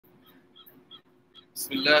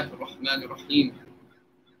بسم الله الرحمن الرحيم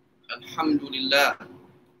الحمد لله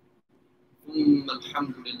ثم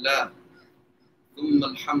الحمد لله ثم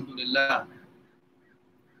الحمد لله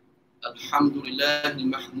الحمد لله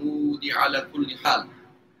المحمود على كل حال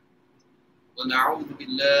ونعوذ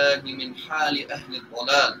بالله من حال أهل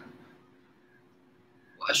الضلال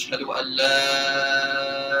وأشهد أن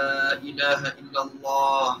لا إله إلا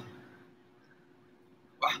الله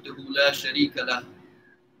وحده لا شريك له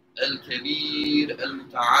الكبير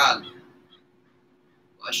المتعال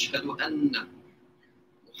وأشهد أن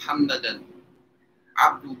محمدا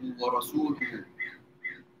عبده ورسوله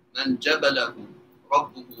من جبله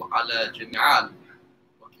ربه على جميعال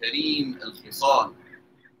وكريم الخصال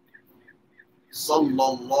صلى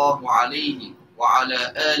الله عليه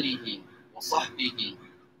وعلى آله وصحبه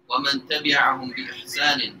ومن تبعهم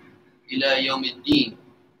بإحسان إلى يوم الدين.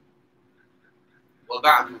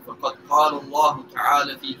 وبعد فقد قال الله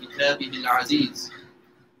تعالى في كتابه العزيز: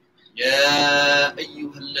 يا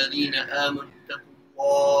أيها الذين آمنوا اتقوا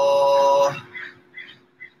الله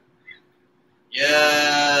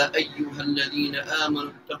يا أيها الذين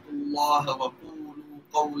آمنوا اتقوا الله وقولوا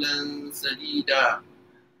قولا سديدا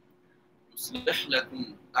يصلح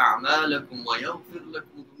لكم أعمالكم ويغفر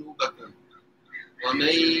لكم ذنوبكم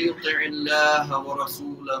ومن يطع الله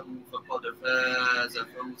ورسوله فقد فاز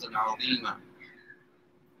فوزا عظيما.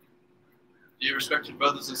 Dear respected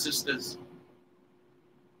brothers and sisters,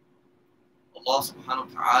 Allah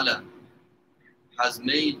subhanahu wa ta'ala has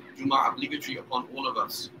made Jum'ah obligatory upon all of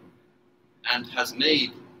us and has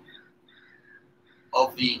made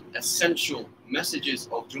of the essential messages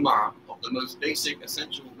of Jum'ah, of the most basic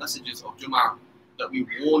essential messages of Jum'ah, that we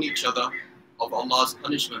warn each other of Allah's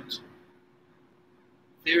punishment.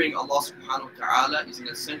 Fearing Allah subhanahu wa ta'ala is an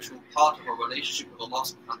essential part of our relationship with Allah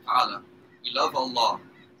subhanahu wa ta'ala. We love Allah,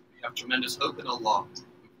 we have tremendous hope in Allah,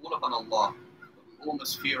 we call upon Allah, but we all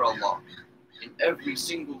must fear Allah. In every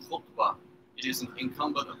single khutbah, it is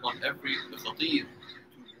incumbent upon every Khateeb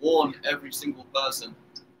to warn every single person,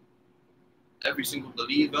 every single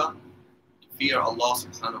believer, to fear Allah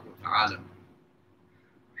subhanahu wa ta'ala.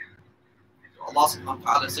 So Allah subhanahu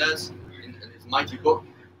wa ta'ala says in His mighty book,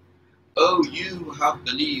 O you who have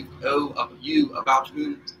believed, O you about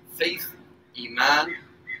whom faith, iman,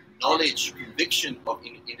 knowledge, conviction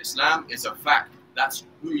in Islam is a fact. That's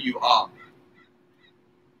who you are.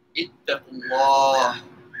 Ittaqullah,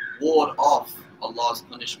 ward off Allah's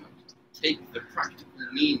punishment. Take the practical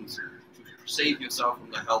means to save yourself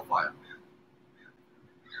from the hellfire.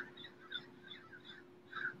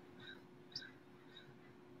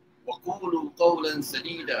 وَقُولُوا قَوْلًا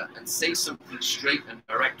سَدِيدًا, and say something straight and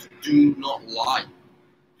direct. Do not lie.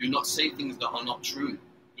 Do not say things that are not true.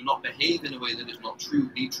 Do not behave in a way that is not true.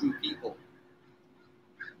 Be true people.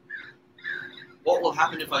 What will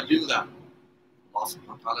happen if I do that? Allah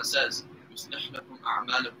subhanahu wa ta'ala says, يُصْلِحْ لَكُمْ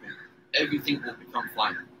أَعْمَالَكُمْ, everything will become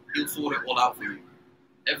fine. He'll sort it all out for you.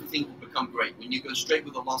 Everything will become great. When you go straight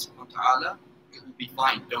with Allah subhanahu wa ta'ala, it will be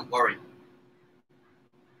fine. Don't worry.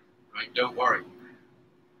 Right? Don't worry.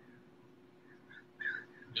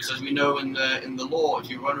 Just as we know in the law, if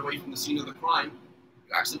you run away from the scene of the crime,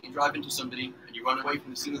 you accidentally drive into somebody and you run away from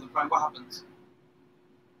the scene of the crime, what happens?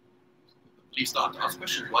 The police start to ask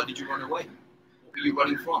questions. Why did you run away? What were you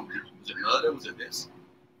running from? Was it murder? Was it this?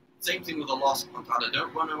 Same thing with Allah subhanahu wa ta'ala.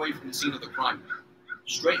 Don't run away from the scene of the crime.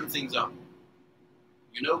 Straighten things up.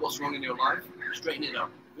 You know what's wrong in your life? Straighten it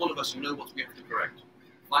up. All of us, you know what we have to correct.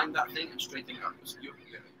 Find that thing and straighten it up. We'll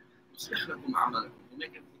make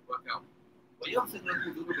everything work out. It's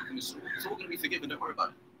all going to be forgiven, don't worry about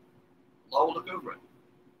it. Allah will look over it.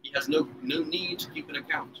 He has no need to keep an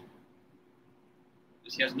account.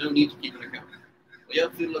 He has no need to keep an account.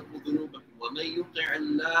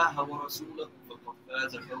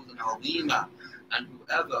 And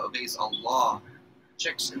whoever obeys Allah,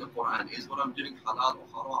 checks in the Qur'an, is what I'm doing halal or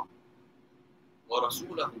haram.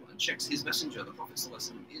 وَرَسُولَهُ, and checks his messenger, the Prophet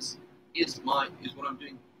ﷺ, is what I'm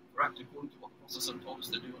doing correct according to what the Prophet told us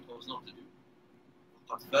to do and told us not to do.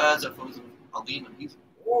 قَدْ فَازَ فَوْزًا عَظِيمًا, he's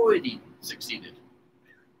already succeeded.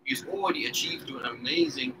 He's already achieved to an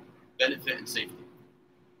amazing benefit and safety.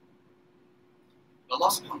 Allah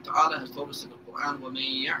subhanahu wa ta'ala has told us in the Qur'an,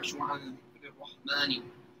 وَمَن يَعْشُ عَنْ ذِكْرِ الرَّحْمَنِ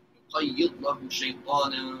يُقَيِّضْ لَهُ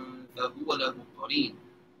شَيْطَانًا فَهُوَ لَهُ قَرِينٌ.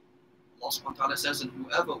 Allah subhanahu wa ta'ala says, and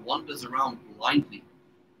whoever wanders around blindly,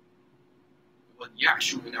 what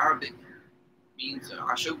يَعْشُ in Arabic means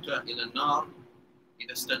عَشَوْتَ إِلَى النَّارِ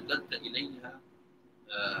إِذَا اسْتَدَّدْتَ إِلَيْهَا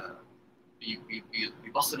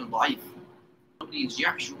بِبَصَرٍ ضَعِيفٍ. Somebody is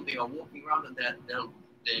يَعْشُ, they are walking around and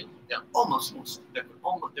they're almost lost. They're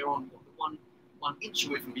on one inch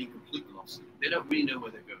away from being completely lost. They don't really know where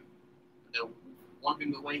they're going. And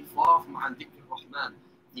wandering away far from an dhikr Rahman,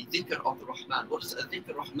 the dhikr of the Rahman. What does a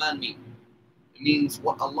dhikr Rahman mean? It means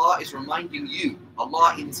what Allah is reminding you,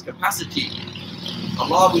 Allah in His capacity,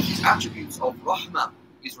 Allah with His attributes of Rahmah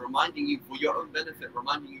is reminding you for your own benefit,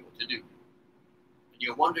 reminding you what to do. And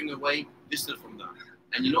you're wandering away distant from that.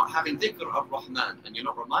 And you're not having dhikr of Rahman, and you're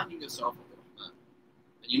not reminding yourself of the Rahman.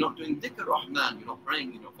 And you're not doing dhikr Rahman, you're not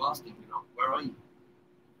praying, you're not fasting, you're not, where are you?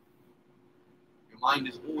 Your mind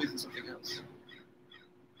is always in something else.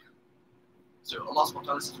 So Allah subhanahu wa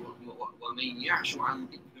ta'ala says, وَمَن يَعْشُ عَنْ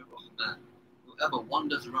ذِكْرِ الرَّحْمَنِ, whoever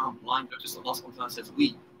wanders around blind, notice Allah subhanahu wa ta'ala says,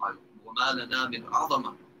 we, وَمَا لَنَا مِنْ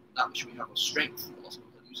عَظَمَ, that which we have of strength. Allah subhanahu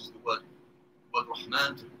wa ta'ala uses the word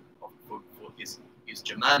Rahman for his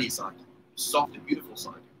Jamali side, his soft and beautiful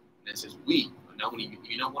side. And it says, we, and now when you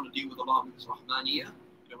don't want to deal with Allah with His Rahmaniyah,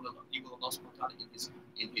 you don't want to deal with Allah subhanahu wa ta'ala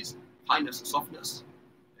in his kindness and softness,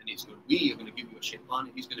 and it's good, we are going to give you a shaitan,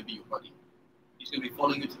 and he's going to be your buddy. He's going to be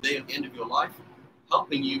following you today at the end of your life,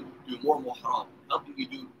 helping you do more and more haram, helping you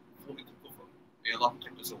do falling to kufr. May Allah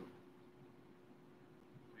protect us all.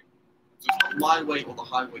 So it's not my way or the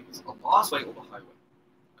highway, it's Allah's way or the highway.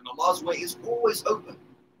 And Allah's way is always open.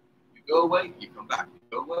 You go away, you come back. You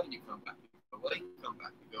go away, you come back. You go away, you come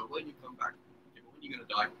back. You go away, you come back. Okay, when are you going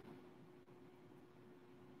to die?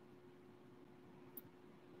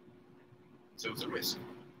 So it's a risk.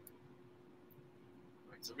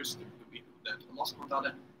 Right? It's a risk that Allah subhanahu wa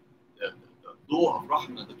ta'ala, the door of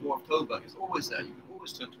Rahmah, the door of Tawbah is always there. You can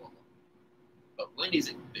always turn to Allah. But when is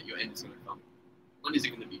it that your end is going to come? When is it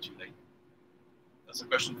going to be too late? That's a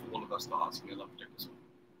question for all of us to ask. May Allah protect us all.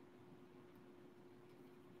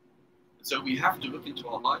 And so we have to look into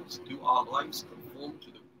our lives. Do our lives conform to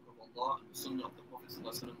the book of Allah and the Sunnah of the Prophet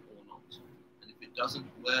ﷺ or not? And if it doesn't,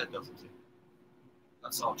 where doesn't it?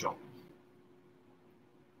 That's our job.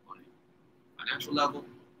 On a financial level,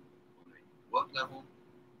 on a work level,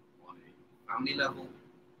 on a family level,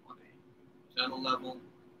 on a paternal level, on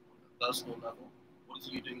a personal level. What is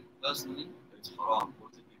it you're doing personally that is haram?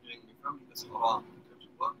 What is it you're doing in your family that's haram? In terms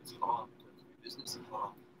of work, it's haram. In terms of your business, it's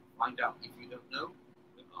haram. Find out. If you don't know,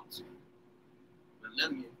 then ask.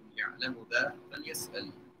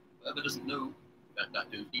 Whoever doesn't know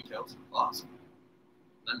those details, ask.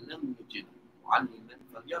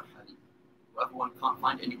 Whoever one can't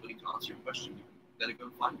find anybody to answer your question, you better go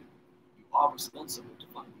find it. You are responsible to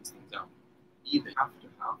find these things out. You either have to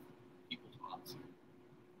have people to answer.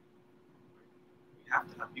 We have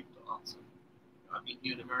to have people to answer. I've been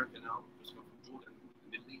here in America now, just come from Jordan,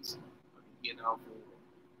 the Middle East. I've been here now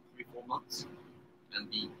for 3-4 months, and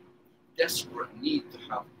the desperate need to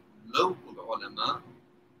have local ulama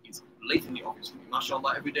is blatantly obvious for me.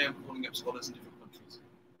 MashaAllah, every day I'm calling up scholars in different countries.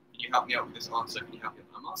 Can you help me out with this answer? Can you help me?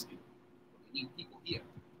 I'm asking. But we need people here.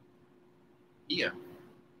 Here.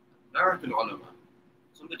 American ulama.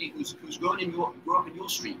 Somebody who's grew up in your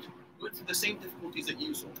street, went through the same difficulties that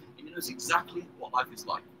you saw, and he knows exactly what life is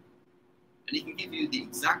like. And he can give you the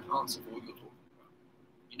exact answer for what you're talking about.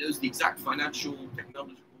 He knows the exact financial,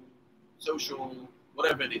 technological, social,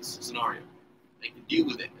 whatever it is, scenario. They can deal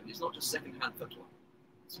with it. And it's not just second-hand fatwa.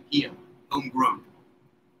 It's here, homegrown.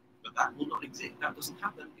 But that will not exist. That doesn't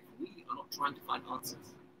happen if we are not trying to find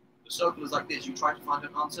answers. The circle is like this. You try to find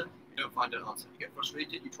an answer, you don't find an answer. You get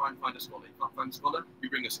frustrated, you try and find a scholar. You can't find a scholar, you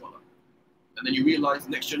bring a scholar. And then you realize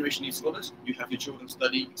the next generation needs scholars, you have your children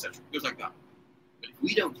study, etc. It goes like that. But if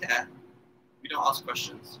we don't care, we don't ask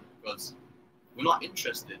questions, because we're not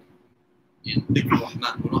interested in dhikr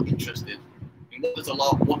Rahman, we're not interested in what does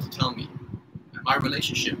Allah want to tell me, and my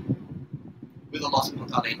relationship with Allah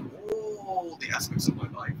subhanahu wa ta'ala in all the aspects of my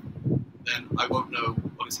life, then I won't know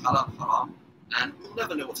what is halal, haram, and we'll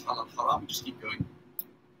never know what's halal, haram, we just keep going.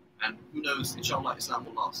 And who knows, inshallah, Islam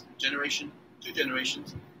will last a generation, 2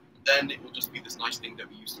 generations, and then it will just be this nice thing that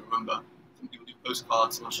we used to remember. Some people do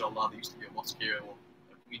postcards, mashallah, there used to be a mosque here, or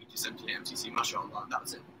a community centre here, MCC, mashallah, and that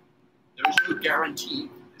was it. There is no guarantee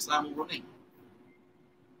Islam will remain.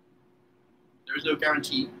 There is no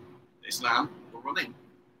guarantee that Islam will remain.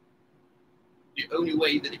 The only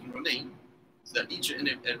way that it can remain is that each and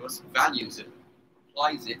every of us values it,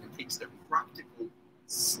 applies it, and takes the practical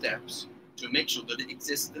steps to make sure that it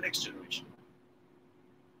exists in the next generation.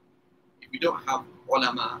 If we don't have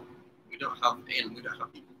ulama, we don't have ilm, we don't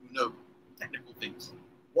have people who know technical things,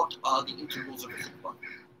 what are the intervals of a khutbah?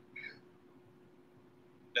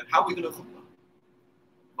 Then how are we going to khutbah?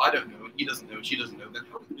 If I don't know, and he doesn't know, and she doesn't know, then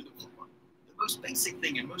how are we going to do khutbah? The most basic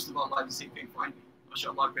thing in most of our lives is saying, okay, fine,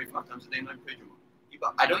 mashallah, I pray 5 times a day and I pray Jummah.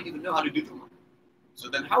 But I don't even know how to do Jummah. So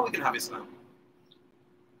then how are we going to have Islam?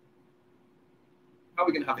 How are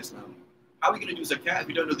we going to have Islam? How are we going to do zakah if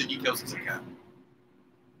we don't know the details of zakah?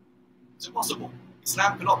 It's impossible.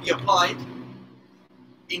 Islam cannot be applied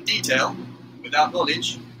in detail without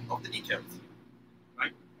knowledge of the details,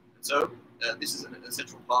 right? And so this is an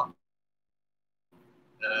essential part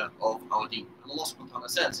of our deen. And Allah subhanahu wa ta'ala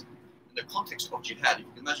says, in the context of jihad, if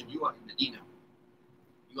you can imagine you are in Medina,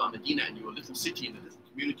 and you're a little city in a little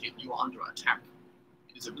community and you are under attack.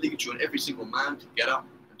 It is obligatory on every single man to get up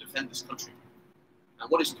and defend this country. And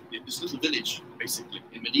what is this little village, basically,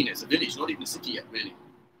 in Medina? It's a village, not even a city yet, really.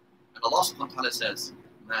 And Allah subhanahu wa ta'ala says,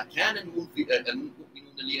 مَا كَانَ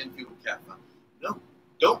الْمُؤْمِنُونَ لِيَنْفِرُوا كَافَةً. No,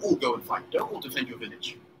 don't all go and fight. Don't all defend your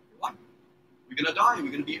village. Why? We're going to die.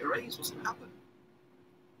 We're going to be erased. What's going to happen?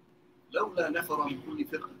 لولا نفر من كل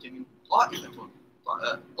فرقة منهم طائفة من كل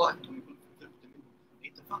فرقة منهم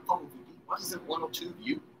ليتفقهوا في الدين. Why doesn't one or two of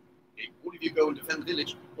you, all of you go and defend the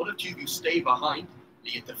village? One or two of you stay behind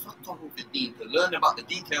ليتفقهوا في الدين, to learn about the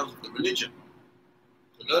details of the religion.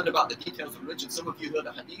 Some of you heard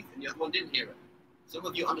the hadith and the other one didn't hear it. Some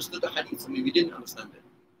of you understood the hadith, some of you didn't understand it.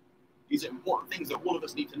 These are important things that all of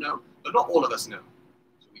us need to know, but not all of us know.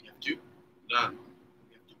 So we have to learn.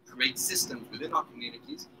 We have to create systems within our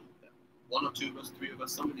communities. One or two of us, three of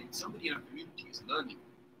us, somebody in our community is learning,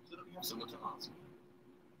 so that we have someone to ask.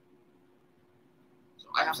 So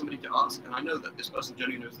I have somebody to ask, and I know that this person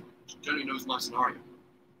generally knows my scenario.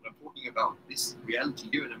 But I'm talking about this reality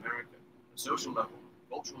here in America, the social level,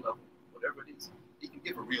 cultural level, whatever it is. He can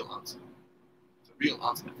give a real answer. It's a real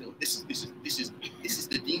answer. I feel this is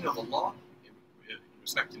the deen of Allah in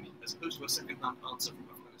respect to me, as opposed to a second-hand answer from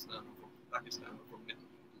Afghanistan or from Pakistan or from Middle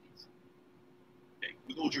East. Okay,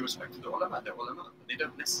 with all due respect to the ulama, they're ulama, but they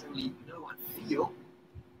don't necessarily know and feel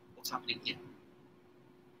what's happening here.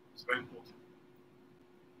 It's very important.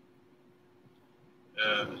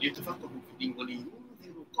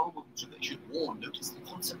 So they should warn. Notice the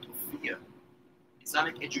concept of fear.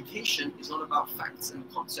 Islamic education is not about facts and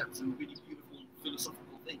concepts and really beautiful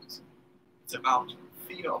philosophical things. It's about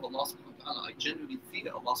fear of Allah subhanahu wa ta'ala. I genuinely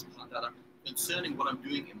fear Allah subhanahu wa ta'ala concerning what I'm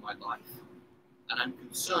doing in my life. And I'm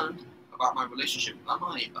concerned about my relationship. Am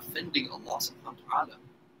I offending Allah subhanahu wa ta'ala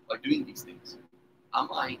by doing these things? Am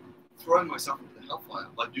I throwing myself into the hellfire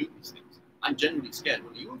by doing these things? I'm genuinely scared.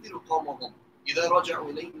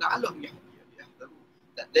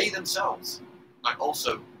 That they themselves might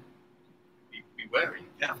also be wary,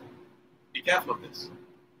 careful. Be careful of this.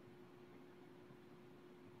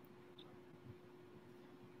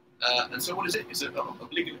 And so what is it? It's an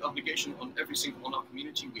obligation on every single on our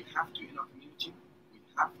community. We have to, in our community, we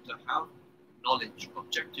have to have knowledge,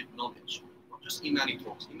 objective knowledge. Not just imani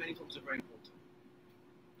talks. Imani talks are very important.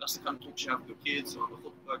 That's the kind of talks you have with your kids or with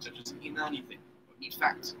khutbah, etc. It's an imani thing. But need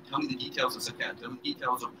facts. Tell me the details of zakat. Tell me the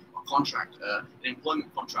details of a contract, an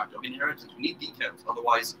employment contract, of inheritance. We need details.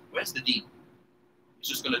 Otherwise, where's the deen? It's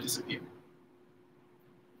just going to disappear.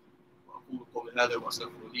 وأقول قولي هذا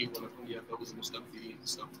وأستغفر لي ولكم يا فوز المستغفرين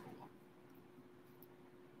استغفر الله.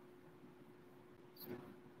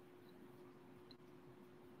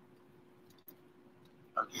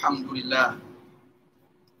 الحمد لله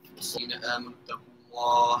والذين آمنوا اتقوا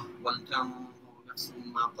الله ولتنظر نفس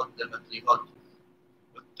ما قدمت لغد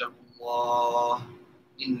واتقوا الله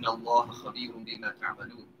إن الله خبير بما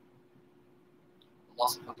تعملون. Allah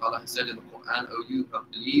subhanahu wa ta'ala has said in the Qur'an, O you who have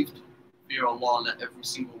believed, fear Allah, let every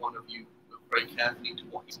single one of you look very carefully to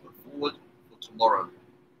what He's put forward for tomorrow.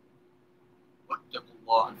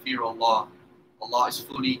 Wattaqullah, and fear Allah. Allah is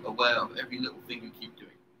fully aware of every little thing you keep doing.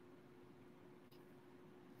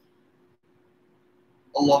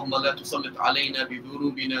 اللهم لا تسلط علينا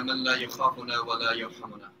بذنوبنا من لا يخافنا ولا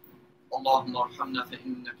يرحمنا. اللهم ارحمنا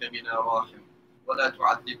فإنك بنا راحم ولا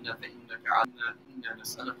تعذبنا فإنك عنا. إنا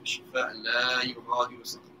نسألك شفاء لا يغادر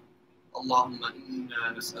سقما. اللهم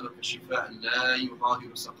إنا نسألك شفاء لا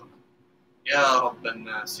يغادر سقما. يا رب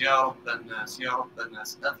الناس يا رب الناس يا رب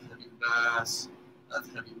الناس أذهب الباس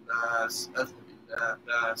أذهب الباس أذهب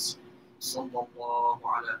الباس. صلى الله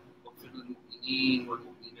على واغفر للمؤمنين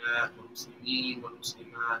والمؤمنات والمسلمين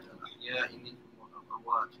والمسلمات الأحياء منهم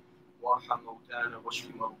والأموات وارحم موتانا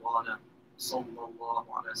واشف مرضانا. صلى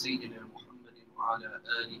الله على سيدنا محمد وعلى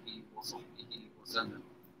آله وصحبه وسلم.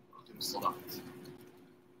 أقم الصلاة.